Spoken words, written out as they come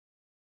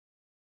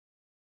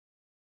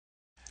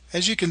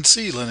As you can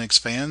see, Linux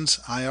fans,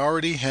 I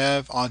already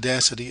have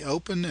Audacity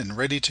open and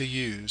ready to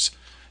use.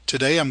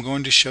 Today I'm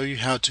going to show you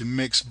how to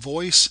mix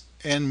voice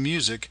and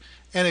music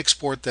and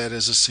export that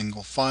as a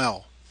single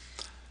file.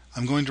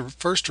 I'm going to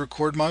first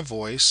record my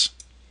voice.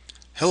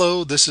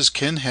 Hello, this is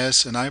Ken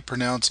Hess and I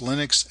pronounce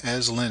Linux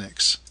as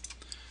Linux.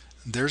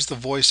 There's the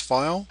voice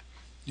file.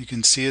 You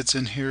can see it's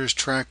in here as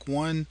track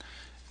 1.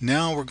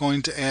 Now we're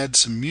going to add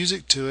some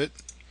music to it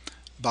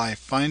by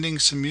finding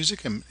some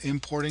music and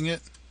importing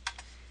it.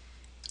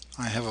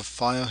 I have a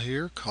file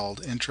here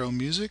called intro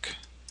music,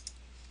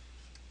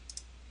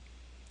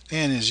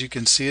 and as you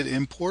can see, it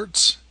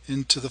imports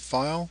into the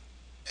file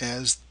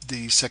as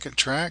the second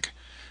track.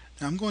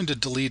 Now I'm going to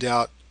delete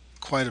out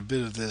quite a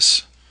bit of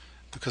this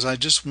because I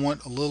just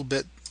want a little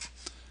bit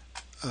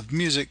of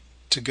music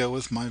to go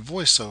with my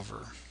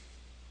voiceover.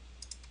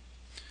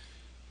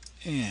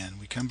 And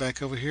we come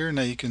back over here.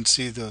 Now you can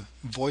see the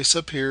voice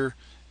up here,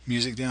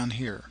 music down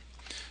here.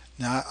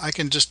 Now I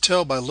can just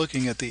tell by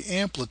looking at the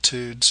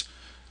amplitudes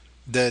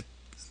that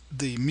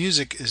the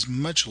music is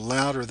much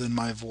louder than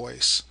my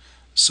voice.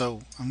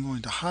 So I'm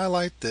going to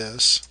highlight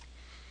this,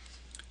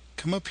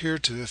 come up here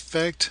to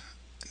Effect,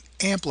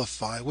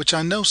 Amplify, which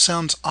I know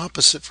sounds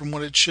opposite from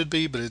what it should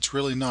be, but it's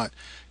really not,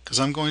 because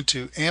I'm going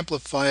to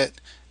amplify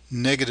it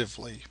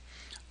negatively.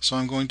 So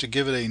I'm going to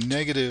give it a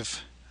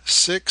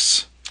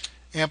 -6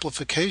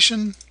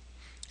 amplification,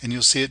 and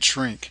you'll see it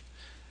shrink.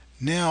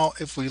 Now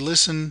if we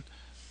listen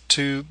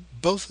to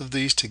both of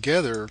these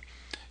together,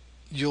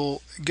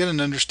 you'll get an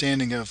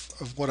understanding of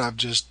what I've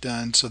just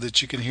done so that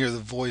you can hear the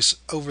voice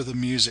over the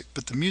music,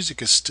 but the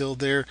music is still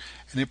there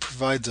and it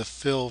provides a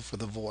fill for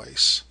the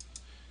voice.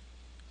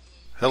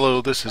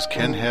 Hello, this is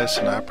Ken Hess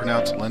and I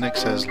pronounce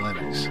Linux as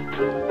Linux.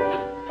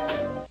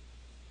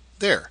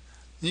 There,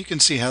 you can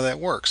see how that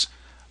works.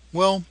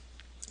 Well,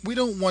 we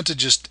don't want to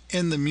just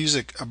end the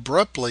music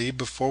abruptly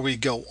before we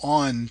go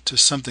on to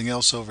something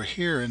else over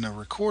here in a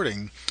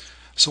recording.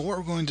 So what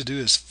we're going to do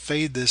is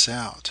fade this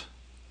out.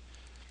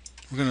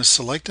 We're going to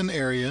select an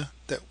area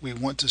that we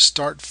want to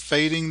start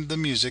fading the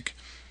music,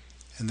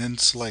 and then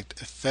select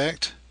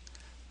Effect,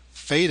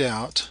 Fade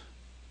Out,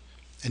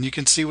 and you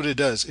can see what it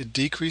does. It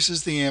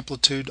decreases the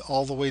amplitude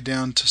all the way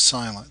down to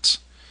silence.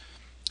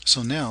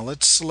 So now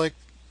let's select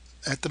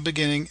at the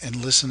beginning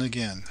and listen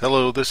again.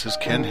 Hello, this is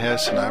Ken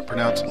Hess and I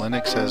pronounce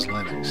Linux as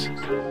Linux.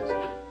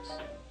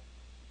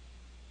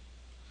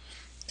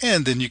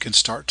 And then you can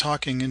start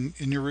talking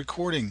in your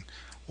recording,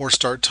 or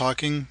start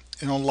talking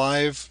in a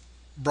live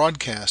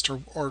broadcast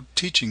or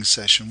teaching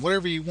session,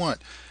 whatever you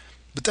want.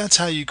 But that's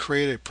how you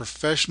create a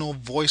professional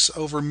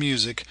voice-over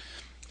music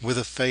with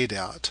a fade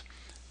out.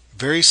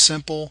 Very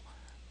simple,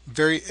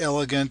 very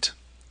elegant,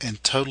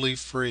 and totally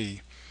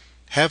free.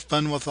 Have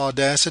fun with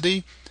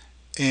Audacity.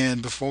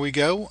 And before we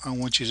go, I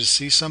want you to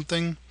see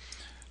something.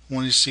 I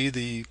want you to see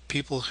the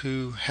people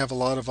who have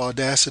a lot of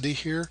Audacity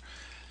here.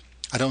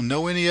 I don't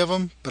know any of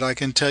them, but I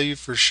can tell you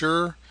for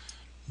sure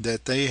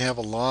that they have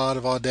a lot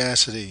of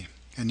Audacity,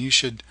 and you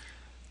should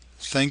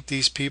thank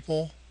these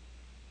people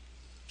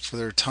for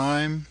their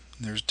time.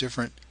 There's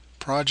different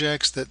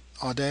projects that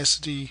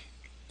Audacity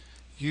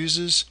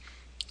uses.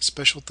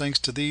 Special thanks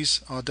to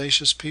these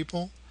audacious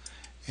people.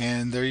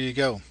 And there you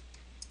go.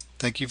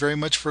 Thank you very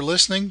much for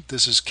listening.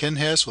 This is Ken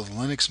Hess with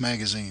Linux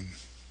Magazine.